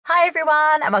Hi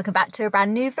everyone and welcome back to a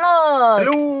brand new vlog.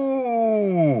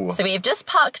 Hello! So we have just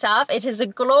parked up. It is a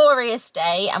glorious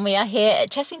day and we are here at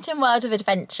Chessington World of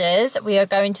Adventures. We are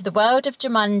going to the World of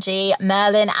Jumanji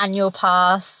Merlin annual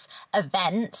pass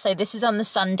event. So this is on the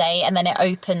Sunday and then it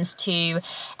opens to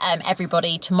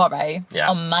everybody tomorrow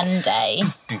on Monday.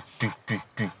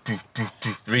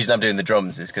 The reason I'm doing the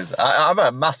drums is because I'm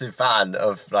a massive fan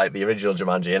of like the original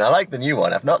Jumanji and I like the new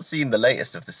one. I've not seen the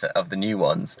latest of the new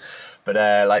ones, but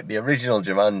like the original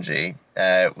Jumanji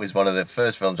was one of the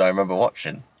first films I remember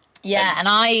watching. Yeah, and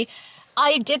I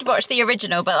did watch the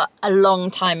original, but a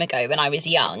long time ago when I was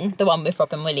young, the one with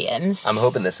Robin Williams. I'm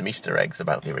hoping there's some Easter eggs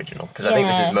about the original, because I think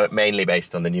this is mainly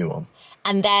based on the new one.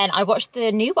 And then I watched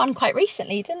the new one quite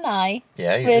recently, didn't I?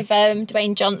 Yeah, you with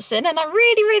Dwayne Johnson, and I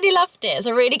really, really loved it. It's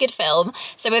a really good film.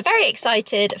 So we're very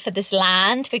excited for this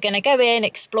land. We're going to go in,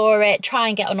 explore it, try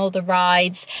and get on all the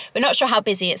rides. We're not sure how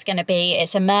busy it's going to be.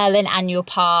 It's a Merlin annual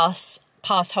pass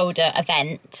holder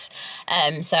event.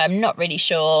 So I'm not really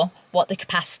sure what the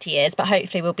capacity is, but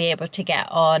hopefully we'll be able to get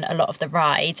on a lot of the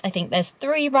rides. I think there's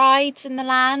 3 rides in the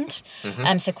land,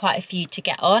 so quite a few to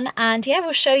get on, and yeah,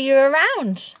 we'll show you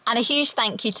around. And a huge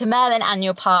thank you to Merlin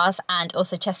Annual Pass and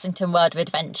also Chessington World of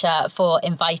Adventure for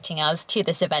inviting us to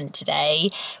this event today.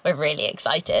 We're really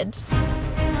excited.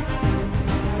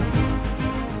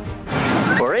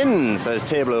 We're in, so there's a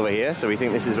table over here, so we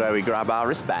think this is where we grab our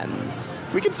wristbands.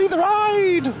 We can see the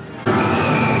ride!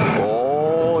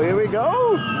 Oh, here we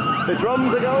go! The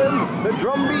drums are going, the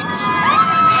drum beat!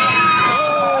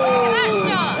 Oh,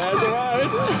 there's the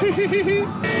ride!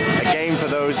 A game for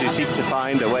those who seek to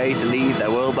find a way to leave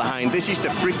their world behind. This used to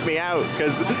freak me out,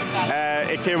 because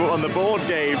it came up on the board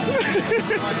game.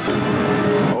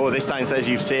 Oh, this sign says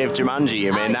you've saved Jumanji.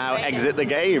 You may now exit the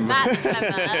game. That's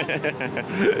clever.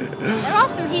 There are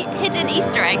some hidden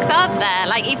Easter eggs, aren't there?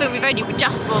 Like, even we've only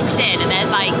just walked in and there's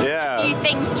like a few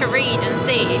things to read and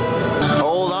see.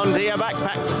 Hold on to your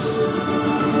backpacks.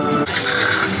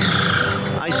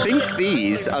 I think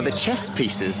these are the chess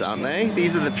pieces, aren't they?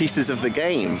 These are the pieces of the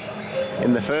game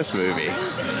in the first movie.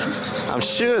 I'm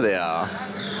sure they are.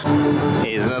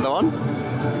 Here's another one.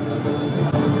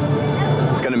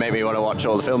 It's going to make me want to watch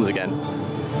all the films again.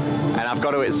 And I've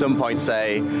got to at some point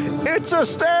say, it's a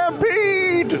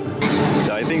stampede!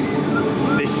 So I think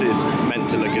this is meant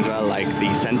to look as well like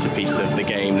the centerpiece of the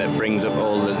game that brings up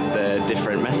all the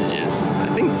different messages.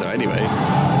 I think so anyway.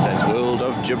 It says World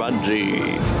of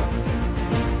Jumanji.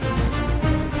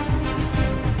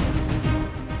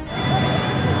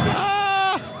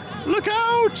 Ah! Look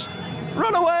out!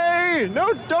 Run away!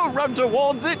 No, don't run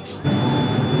towards it!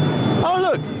 Oh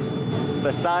look!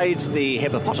 Besides the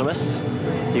hippopotamus,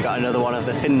 you got another one of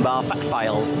the Finbar fact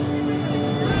files.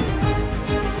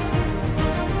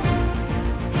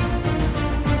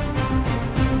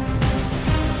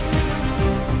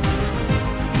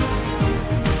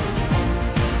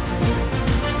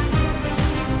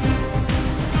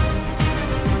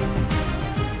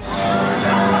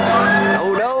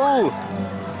 Oh no!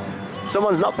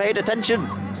 Someone's not paid attention.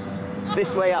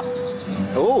 This way up.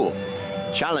 Oh,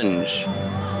 challenge.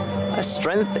 A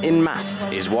strength in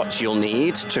math is what you'll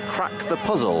need to crack the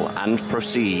puzzle and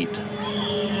proceed.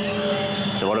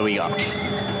 So what do we got?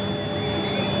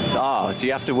 Oh, do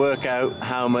you have to work out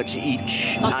how much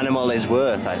each animal is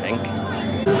worth, I think?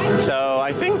 So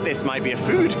I think this might be a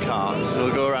food cart.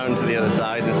 We'll go around to the other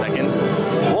side in a second.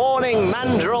 Warning,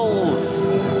 mandrills!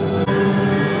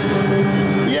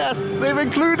 Yes, they've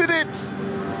included it!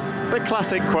 The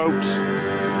classic quote.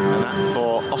 And that's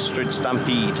for Ostrich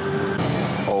Stampede.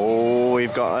 Oh,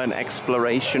 we've got an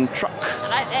exploration truck. I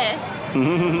like this.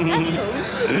 That's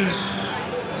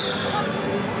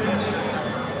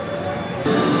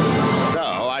cool. So,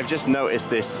 I've just noticed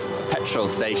this petrol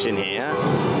station here,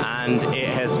 and it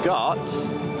has got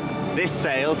this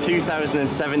sale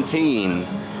 2017.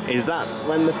 Is that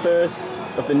when the first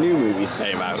of the new movies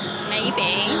came out? Maybe.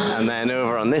 And then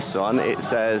over on this one, it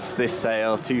says this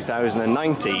sale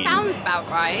 2019. Sounds about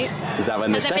right. Is that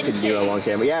when the second newer one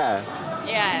came out? Yeah.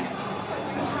 Yeah.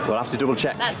 We'll have to double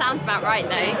check. That sounds about right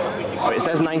though. But it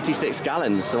says 96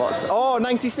 gallons, so what's... Oh,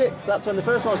 96! That's when the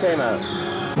first one came out.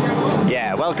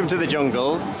 Yeah, Welcome to the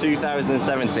Jungle,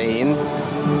 2017.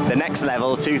 The next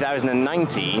level,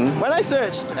 2019. When I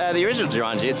searched the original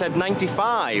Jumanji, it said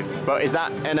 95, but is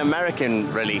that an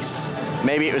American release?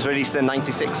 Maybe it was released in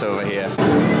 96 over here.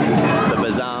 The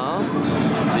Bazaar.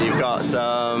 So you've got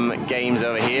some games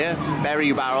over here.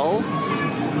 Berry barrels.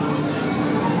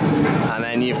 And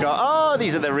then you've got, oh,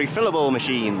 these are the refillable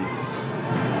machines.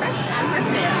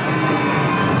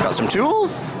 Got some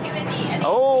tools.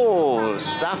 Oh,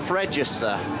 staff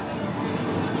register.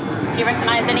 Do you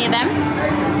recognise any of them?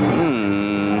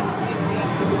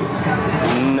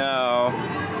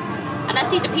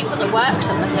 see the people that worked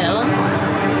on the film.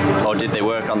 Or did they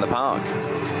work on the park?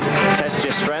 Test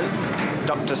your strength,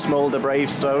 Dr. Smolder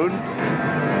Bravestone.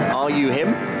 Are you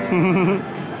him?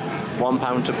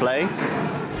 £1 to play.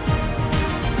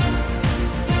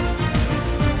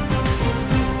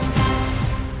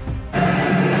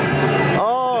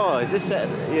 Oh, is this set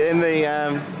in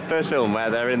the first film where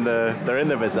they're in the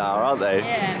bazaar, aren't they?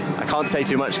 Yeah. I can't say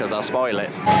too much because I'll spoil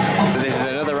it. So this is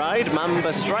another ride,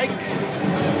 Mamba Strike.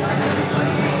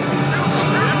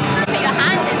 Put your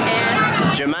hand in here.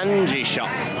 Jumanji Shop.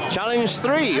 Challenge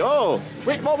 3. Oh,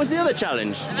 wait, what was the other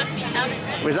challenge? There must be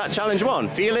challenge. Was that challenge 1?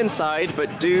 Feel inside,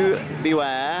 but do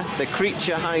beware. The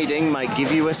creature hiding might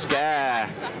give you a scare.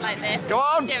 Stuff like this. Go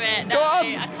on. Do it. No, Go on.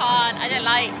 I can't. I don't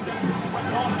like.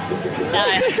 No,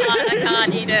 I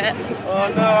can't. You do it. Oh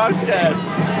no, I'm scared.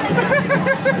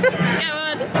 Go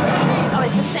on. Oh,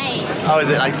 it's a snake. Oh, is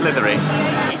it like slithery?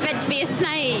 It's meant to be a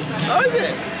snake. Oh, is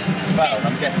it? Well,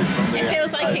 I'm guessing from the... It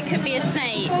feels like it could be a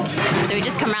snake. So we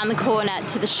just come around the corner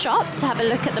to the shop to have a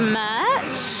look at the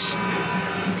merch.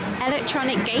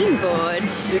 Electronic game board.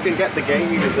 You can get the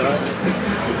game, as well.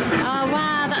 Oh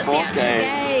wow, that's the Board actual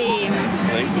game.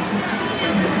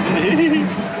 game.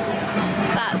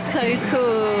 That's so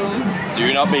cool.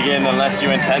 Do not begin unless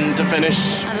you intend to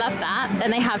finish. I love that.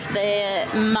 Then they have the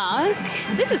mug.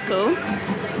 This is cool.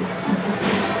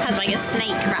 Has like a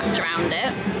snake wrapped around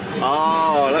it.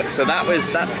 Oh, look, so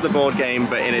that's the board game,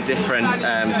 but in a different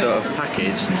sort of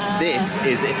package. This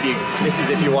is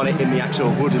if you want it in the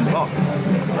actual wooden box,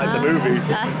 like the movie.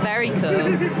 That's very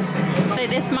cool. So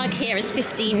this mug here is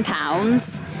 £15.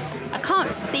 I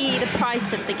can't see the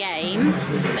price of the game.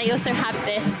 They also have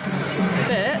this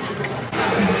book.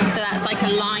 So that's like a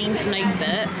lined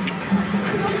notebook.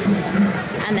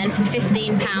 And then for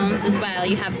 £15 as well,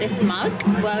 you have this mug,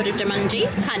 World of Jumanji,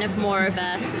 kind of more of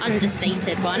a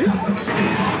understated one.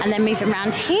 And then moving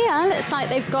around here, looks like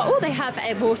they've got, they have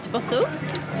a water bottle,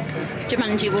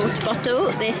 Jumanji water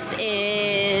bottle. This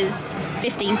is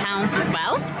 £15 as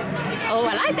well. Oh,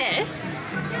 I like this.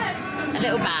 A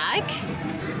little bag.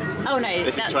 Oh no,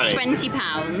 This that's is 20.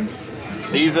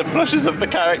 £20. These are plushes of the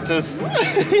characters. Oh,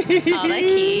 they're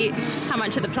cute. How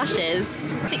much are the plushes?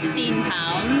 £16.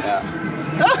 Yeah.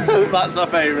 That's my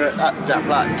favourite. That's Jack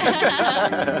Black.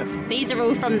 These are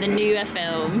all from the newer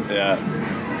films. Yeah.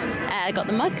 Got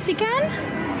the mugs again.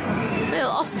 Little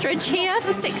ostrich here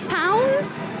for £6.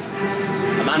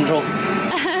 A mandrel.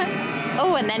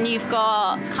 Oh, and then you've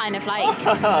got kind of like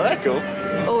They're cool.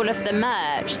 all of the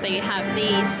merch. So you have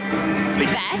these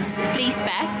fleece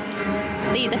vests.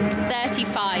 These are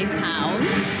 £35.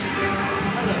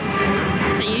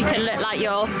 So you can look like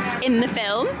you're in the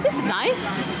film. This is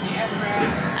nice.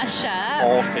 A shirt,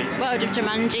 40. World of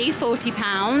Jumanji,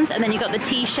 £40. And then you've got the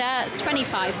t-shirts,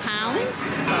 £25.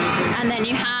 And then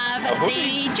you have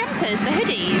the jumpers, the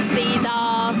hoodies. These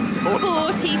are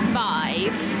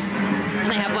 £45. And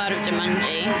they have World of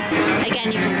Jumanji.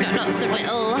 Again, you've just got lots of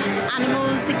little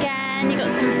animals again. You've got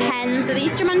some pens. Are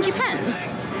these Jumanji pens?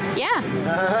 Yeah.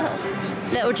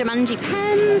 Little Jumanji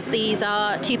pens. These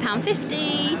are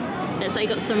 £2.50. Looks like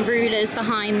you've got some rulers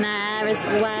behind there as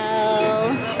well.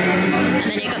 And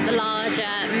then you've got the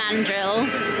larger mandrill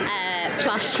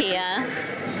plush here.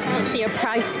 Can't see a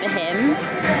price for him.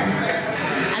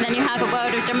 And then you have a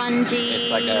World of Jumanji. It's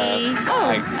like a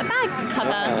bag. A bag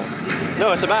cover.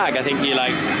 No, it's a bag. I think you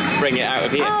like bring it out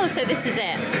of here. Oh, so this is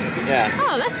it. Yeah.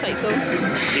 Oh, that's quite cool.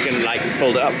 You can like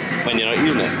fold it up when you're not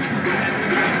using it.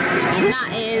 And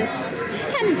that is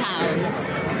 £10.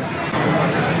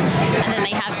 And then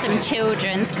they have some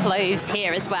children's clothes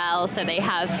here as well. So they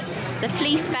have the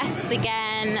fleece vests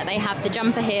again. They have the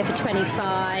jumper here for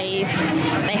 £25.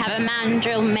 They have a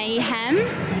Mandrill Mayhem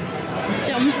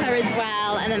jumper as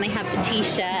well. And then they have the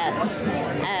t-shirts.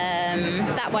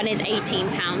 That one is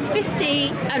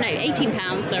 £18.50. Oh no,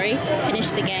 £18, sorry. Finish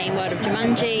the game, World of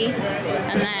Jumanji.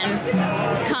 And then,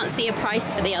 can't see a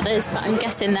price for the others, but I'm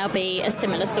guessing there'll be a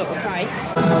similar sort of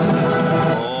price.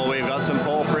 Oh, we've got some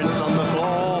paw prints on the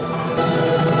floor.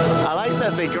 I like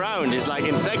that the ground is like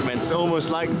in segments, almost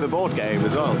like the board game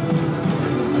as well.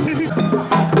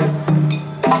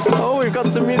 Oh, we've got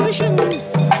some musicians.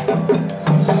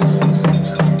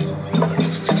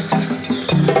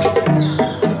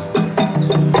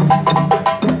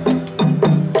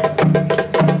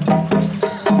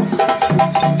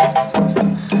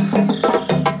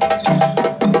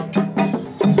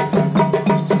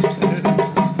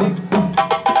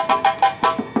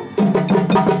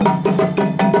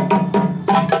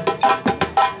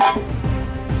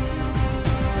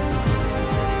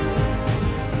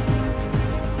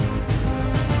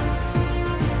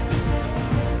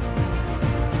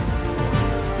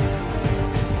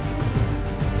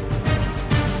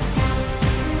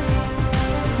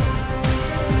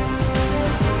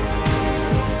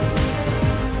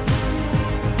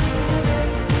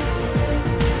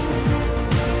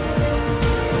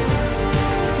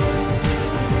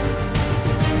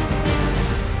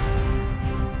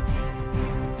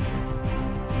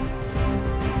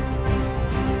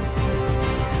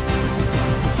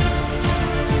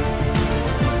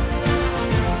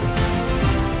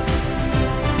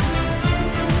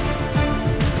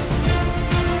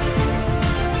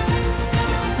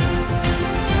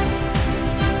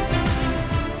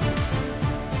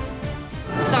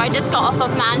 got off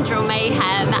of Mandrill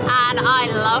Mayhem and I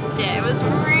loved it. It was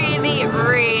really,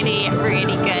 really,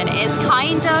 really good. It's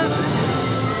kind of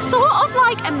sort of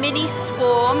like a mini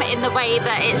Swarm in the way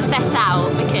that it's set out,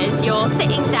 because you're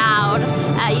sitting down,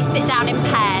 you sit down in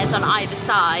pairs on either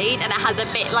side, and it has a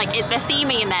bit like, the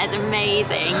theming in there is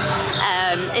amazing.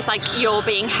 It's like you're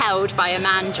being held by a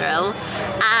mandrill,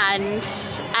 and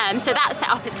so that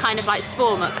setup is kind of like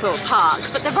Swarm at Thorpe Park,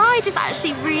 but the ride is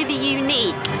actually really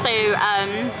unique. So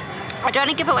I don't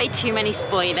want to give away too many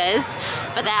spoilers,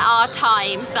 but there are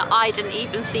times that I didn't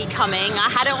even see coming. I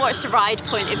hadn't watched a ride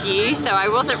point of view, so I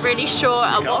wasn't really sure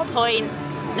at what point.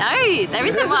 No, there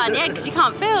isn't one, yeah, because you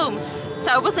can't film.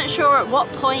 So I wasn't sure at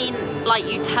what point like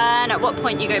you turn, at what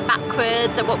point you go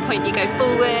backwards, at what point you go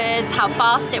forwards, how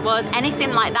fast it was,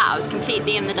 anything like that. I was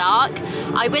completely in the dark.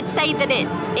 I would say that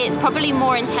it's probably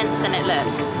more intense than it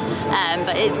looks,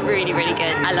 but it's really, really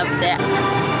good. I loved it.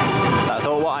 So I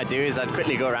thought what I'd do is I'd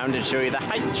quickly go around and show you the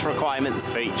height requirements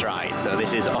for each ride. So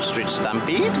this is Ostrich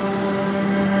Stampede.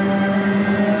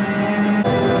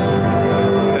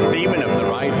 The theming of the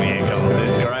ride vehicles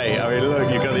is great. I mean,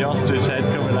 look, you've got the ostrich head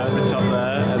coming out the top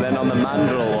there, and then on the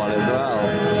mandrill one as well,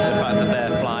 the fact that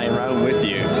they're flying around with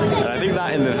you. And I think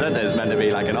that in the centre is meant to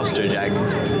be like an ostrich egg.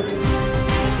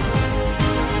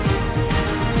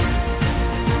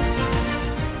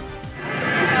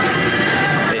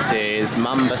 This is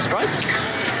Mamba Strike.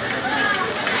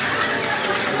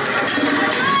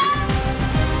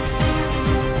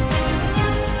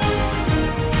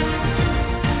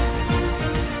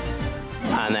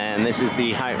 And then this is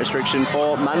the height restriction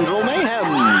for Mandrill Mayhem.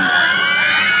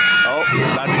 Oh,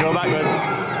 it's about to go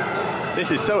backwards.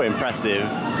 This is so impressive.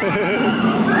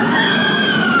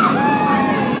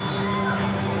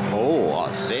 Oh,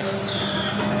 what's this?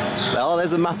 Oh,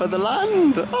 there's a map of the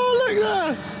land. Oh, look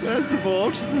there. There's the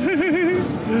board.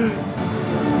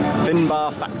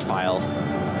 Finbar fact file.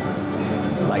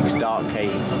 Likes dark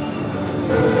caves.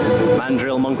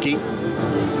 Mandrill monkey.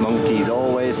 Monkeys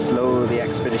always slow the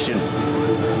expedition.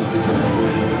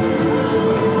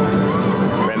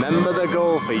 Remember the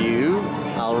goal for you.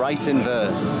 I'll write in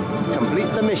verse.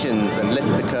 Complete the missions and lift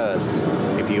the curse.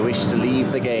 If you wish to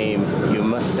leave the game, you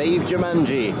must save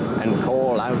Jumanji and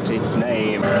call out its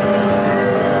name.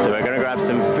 So we're going to grab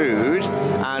some food,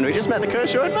 and we just met the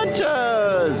Kershaw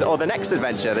Adventures, or the next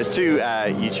adventure. There's two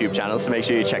YouTube channels, so make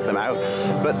sure you check them out.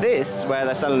 But this, where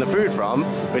they're selling the food from,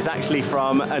 was actually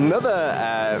from another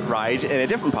ride in a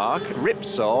different park,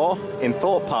 Ripsaw in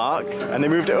Thorpe Park, and they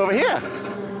moved it over here.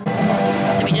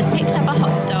 So we just picked up a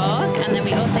hot dog, and then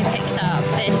we also picked up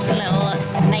this little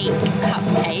snake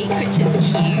cupcake, which is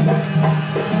cute.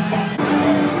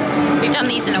 We've done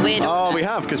these in a weird order. Oh, we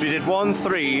have, because we did 1,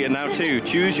 3, and now 2.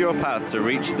 Choose your path to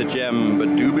reach the gem,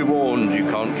 but do be warned, you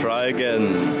can't try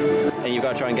again. And you've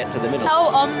got to try and get to the middle.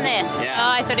 Oh, on this. Yeah. Oh,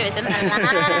 I thought it was in the land.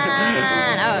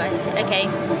 Oh, okay.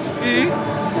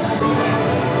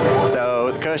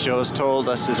 So the Kershaws told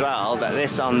us as well that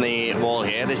this on the wall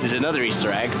here, this is another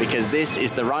Easter egg, because this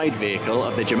is the ride vehicle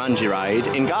of the Jumanji ride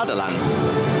in Gardaland.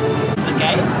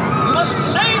 Okay, you must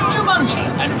save Jumanji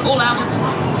and call out its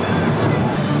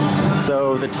name.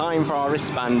 So the time for our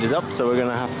wristband is up, so we're going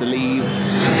to have to leave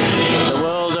the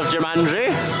World of Jumanji.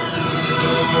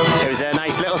 It was a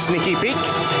nice little sneaky peek,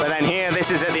 but then here, this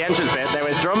is at the entrance bit. There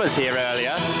was drummers here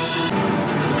earlier.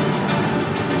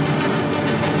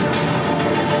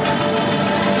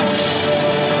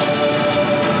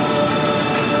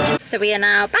 So we are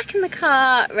now back in the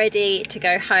car, ready to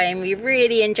go home. We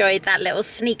really enjoyed that little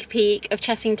sneak peek of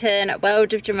Chessington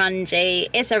World of Jumanji.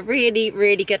 It's a really,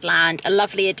 really good land, a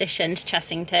lovely addition to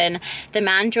Chessington. The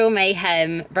Mandrill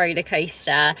Mayhem roller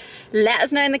coaster. Let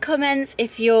us know in the comments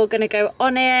if you're going to go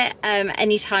on it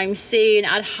anytime soon.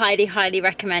 I'd highly, highly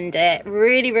recommend it.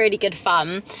 Really, really good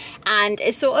fun. And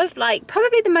it's sort of like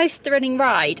probably the most thrilling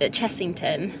ride at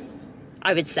Chessington,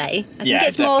 I would say. I think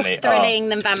it's definitely more thrilling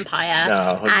than Vampire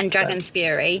and Dragon's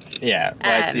Fury. Yeah,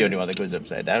 well, it's the only one that goes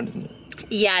upside down, isn't it?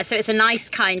 Yeah, so it's a nice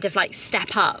kind of like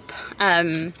step up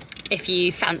if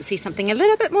you fancy something a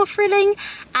little bit more thrilling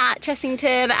at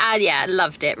Chessington. And yeah,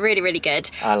 loved it. Really, really good.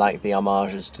 I like the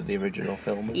homages to the original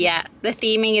film. Yeah, the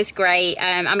theming is great.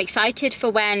 I'm excited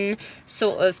for when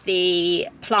sort of the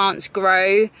plants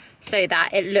grow, so that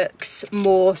it looks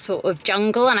more sort of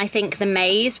jungle, and I think the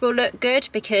maze will look good,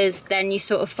 because then you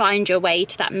sort of find your way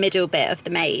to that middle bit of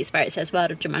the maze where it says World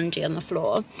of Jumanji on the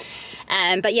floor.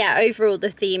 But yeah, overall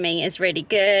the theming is really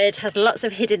good, has lots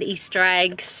of hidden Easter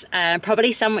eggs,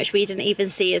 probably some which we didn't even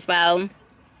see as well.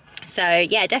 So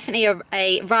yeah, definitely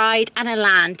a ride and a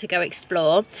land to go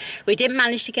explore. We didn't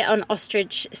manage to get on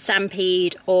Ostrich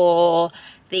Stampede or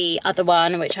the other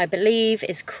one, which I believe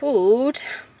is called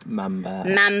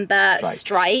Mamba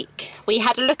Strike. We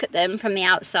had a look at them from the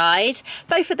outside.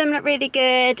 Both of them look really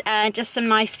good. Just some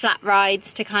nice flat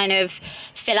rides to kind of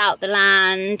fill out the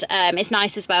land. It's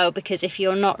nice as well because if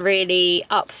you're not really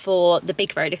up for the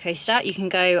big roller coaster, you can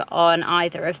go on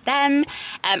either of them.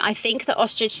 I think the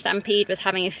Ostrich Stampede was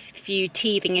having a few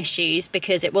teething issues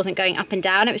because it wasn't going up and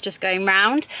down, it was just going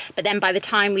round. But then by the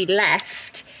time we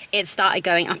left, it started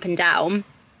going up and down,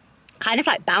 kind of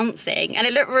like bouncing, and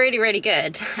it looked really, really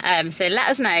good. So let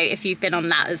us know if you've been on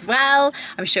that as well.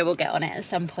 I'm sure we'll get on it at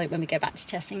some point when we go back to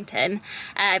Chessington.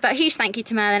 But a huge thank you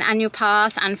to Merlin Annual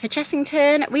Pass, and for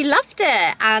Chessington, we loved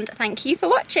it. And thank you for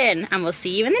watching, and we'll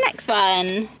see you in the next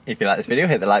one. If you like this video,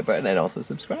 hit the like button and also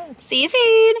subscribe. See you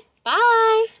soon.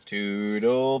 Bye.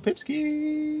 Toodle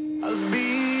pipski. I'll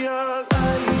be your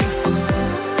light.